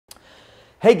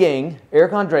Hey gang,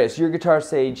 Eric Andreas, your guitar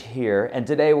sage here, and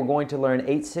today we're going to learn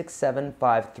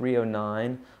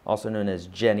 8675309, also known as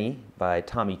Jenny by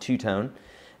Tommy Tutone.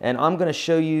 And I'm going to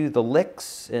show you the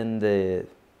licks and the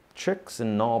tricks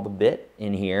and all the bit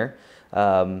in here.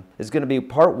 It's going to be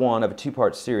part one of a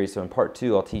two-part series, so in part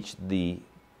two I'll teach the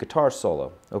guitar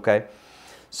solo, okay?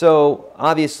 So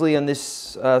obviously in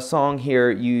this song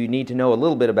here you need to know a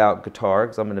little bit about guitar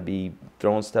because I'm going to be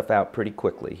throwing stuff out pretty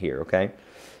quickly here, okay?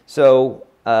 So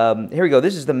here we go.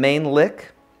 This is the main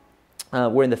lick.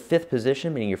 We're in the 5th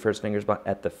position, meaning your first finger's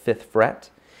at the 5th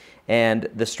fret. And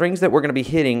the strings that we're going to be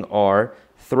hitting are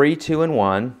 3, 2, and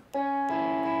 1.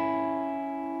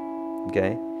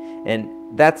 Okay?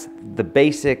 And that's the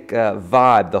basic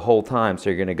vibe the whole time. So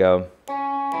you're going to go,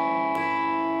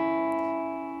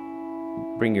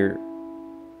 bring your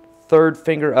 3rd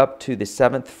finger up to the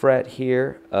 7th fret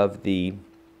here of the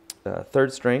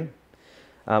 3rd string.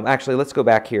 Actually, let's go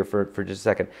back here for just a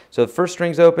second. So the 1st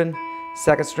string's open,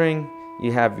 2nd string,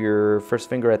 you have your 1st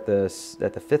finger at the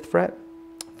 5th fret.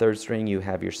 3rd string, you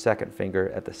have your 2nd finger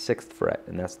at the 6th fret,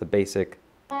 and that's the basic.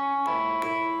 You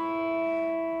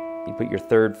put your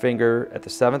 3rd finger at the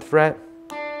 7th fret,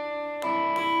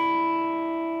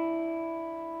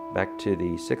 back to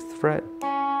the 6th fret,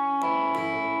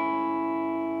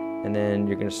 and then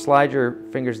you're going to slide your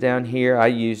fingers down here. I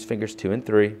use fingers 2 and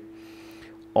 3.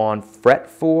 On fret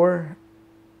 4,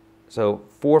 so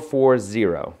 4, 4,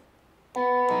 0.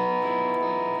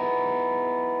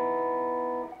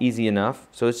 Easy enough.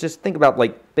 So it's just, think about,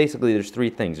 like, basically there's 3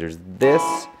 things. There's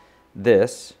this,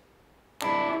 this,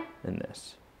 and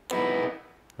this.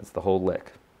 That's the whole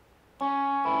lick.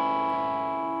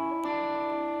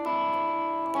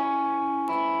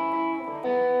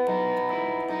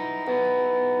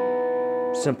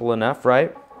 Simple enough,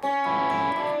 right?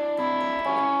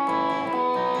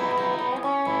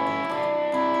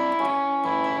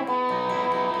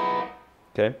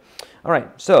 Okay. All right,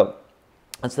 so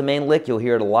that's the main lick. You'll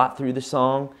hear it a lot through the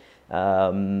song.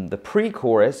 The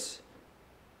pre-chorus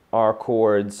are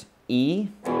chords E,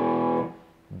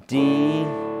 D,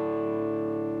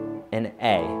 and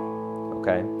A.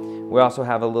 Okay. We also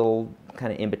have a little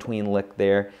kind of in-between lick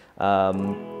there.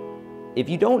 If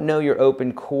you don't know your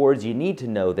open chords, you need to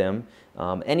know them.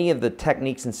 Any of the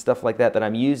techniques and stuff like that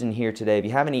I'm using here today, if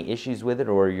you have any issues with it,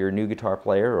 or you're a new guitar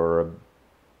player or a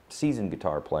seasoned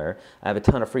guitar player, I have a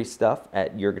ton of free stuff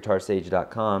at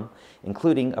yourguitarsage.com,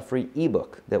 including a free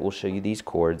ebook that will show you these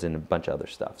chords and a bunch of other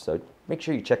stuff. So make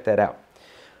sure you check that out.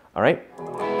 All right?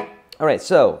 All right,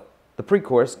 so the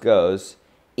pre-chorus goes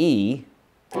E,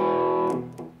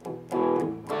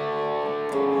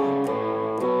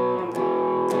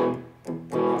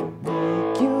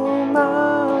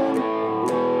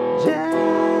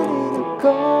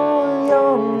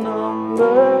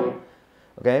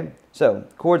 okay, so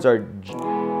chords are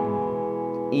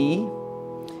E.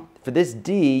 For this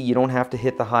D, you don't have to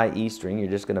hit the high E string. You're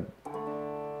just going to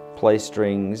play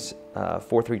strings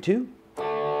 4, 3, 2.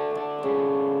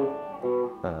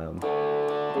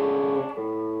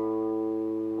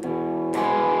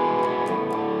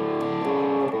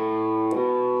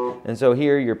 And so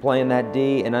here you're playing that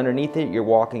D, and underneath it you're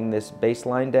walking this bass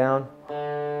line down.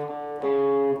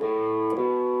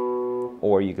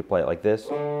 Or you could play it like this.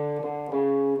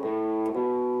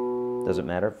 Doesn't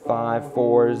matter. 5,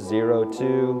 4, 0,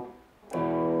 2.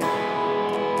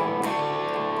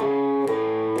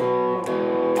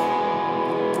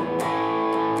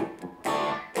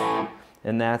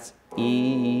 And that's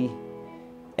E,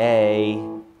 A,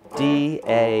 D,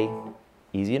 A.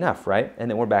 Easy enough, right?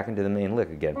 And then we're back into the main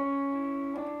lick again.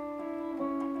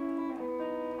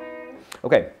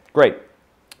 Okay, great.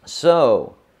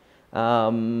 So,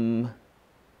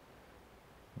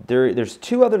 there's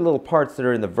 2 other little parts that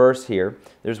are in the verse here.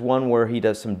 There's one where he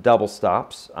does some double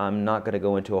stops. I'm not going to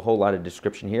go into a whole lot of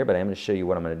description here, but I am going to show you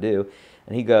what I'm going to do.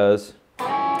 And he goes,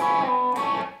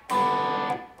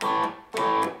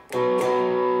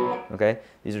 okay,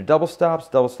 these are double stops.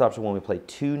 Double stops are when we play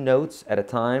 2 notes at a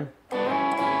time.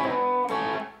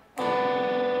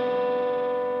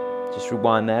 Just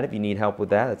rewind that if you need help with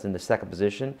that. That's in the 2nd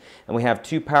position. And we have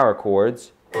 2 power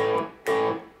chords.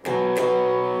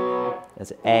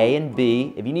 That's A and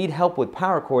B. If you need help with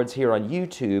power chords here on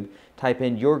YouTube, type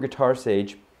in Your Guitar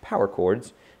Sage power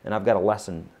chords, and I've got a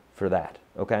lesson for that,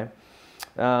 okay?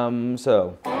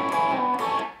 So,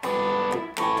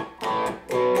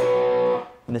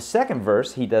 in the 2nd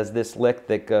verse, he does this lick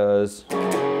that goes,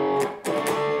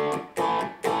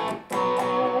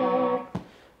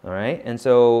 all right, and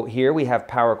so here we have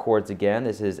power chords again.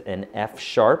 This is an F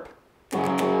sharp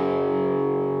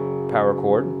power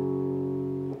chord,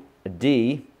 a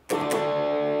D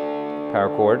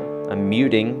power chord. I'm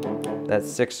muting that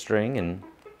 6th string and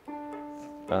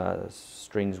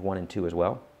strings 1 and 2 as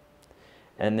well.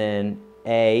 And then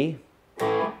A,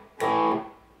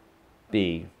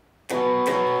 B.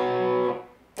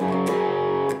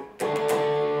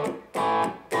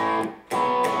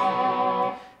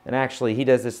 And actually, he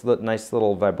does this nice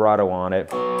little vibrato on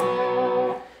it.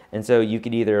 And so you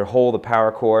could either hold the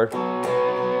power chord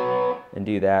and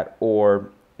do that, or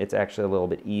it's actually a little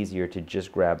bit easier to just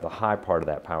grab the high part of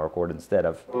that power chord instead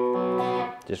of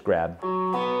just grab.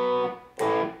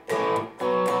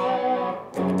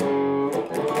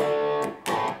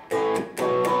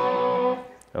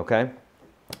 Okay?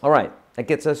 All right, that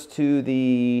gets us to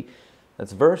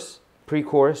that's verse,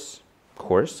 pre-chorus,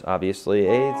 chorus, obviously,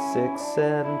 8, 6,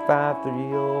 7, 5, 3,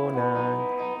 0,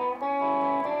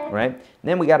 9. Right? And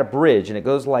then we got a bridge, and it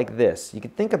goes like this. You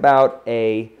can think about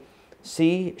a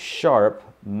C sharp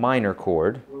minor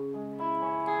chord.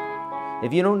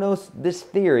 If you don't know this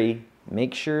theory,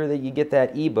 make sure that you get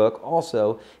that ebook.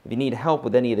 Also, if you need help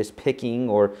with any of this picking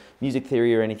or music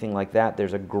theory or anything like that,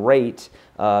 there's a great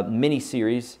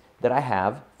mini-series that I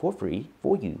have for free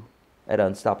for you at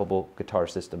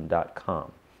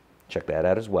unstoppableguitarsystem.com. Check that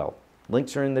out as well.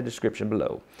 Links are in the description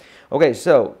below. Okay,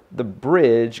 so the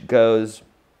bridge goes,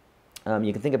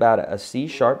 you can think about a C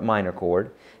sharp minor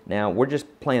chord. Now, we're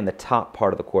just playing the top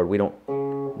part of the chord. We don't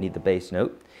need the bass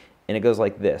note. And it goes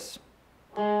like this.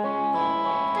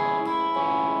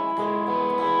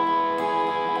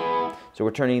 So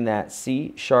we're turning that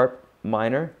C sharp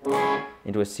minor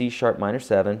into a C sharp minor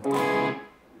 7.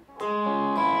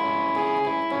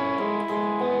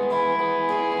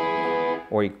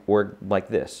 Or like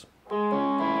this.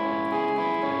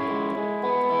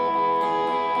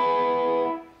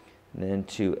 And then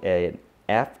to an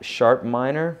F sharp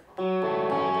minor,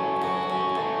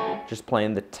 just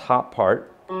playing the top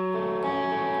part.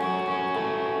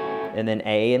 And then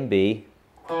A and B,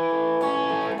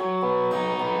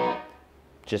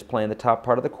 just playing the top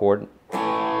part of the chord.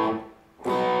 I'm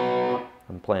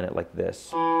playing it like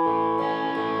this.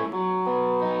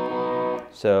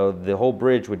 So the whole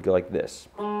bridge would go like this.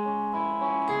 I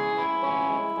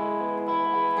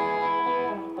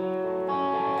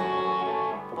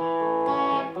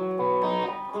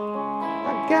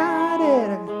got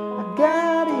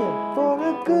it for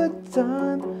a good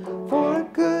time,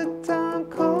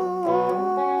 call.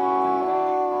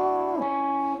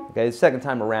 Okay, the second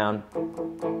time around,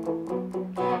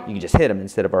 you can just hit them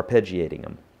instead of arpeggiating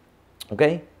them.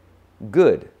 Okay,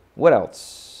 good. What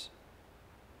else?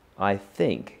 I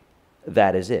think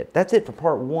that is it. That's it for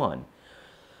part 1.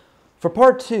 For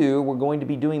part 2, we're going to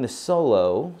be doing the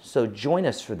solo, so join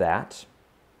us for that.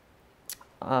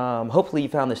 Hopefully you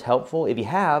found this helpful. If you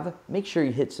have, make sure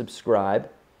you hit subscribe.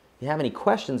 If you have any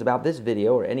questions about this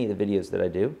video or any of the videos that I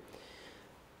do,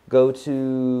 go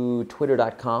to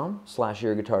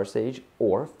twitter.com/YourGuitarSage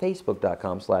or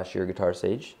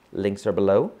facebook.com/YourGuitarSage. Links are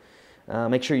below.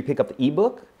 Make sure you pick up the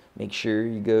ebook. Make sure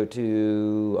you go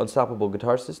to Unstoppable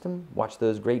Guitar System. Watch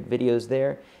those great videos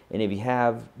there. And if you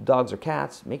have dogs or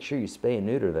cats, make sure you spay and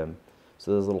neuter them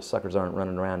so those little suckers aren't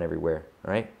running around everywhere.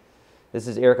 All right? This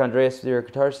is Eric Andreas with Your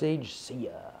Guitar Sage. See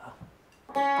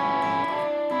ya.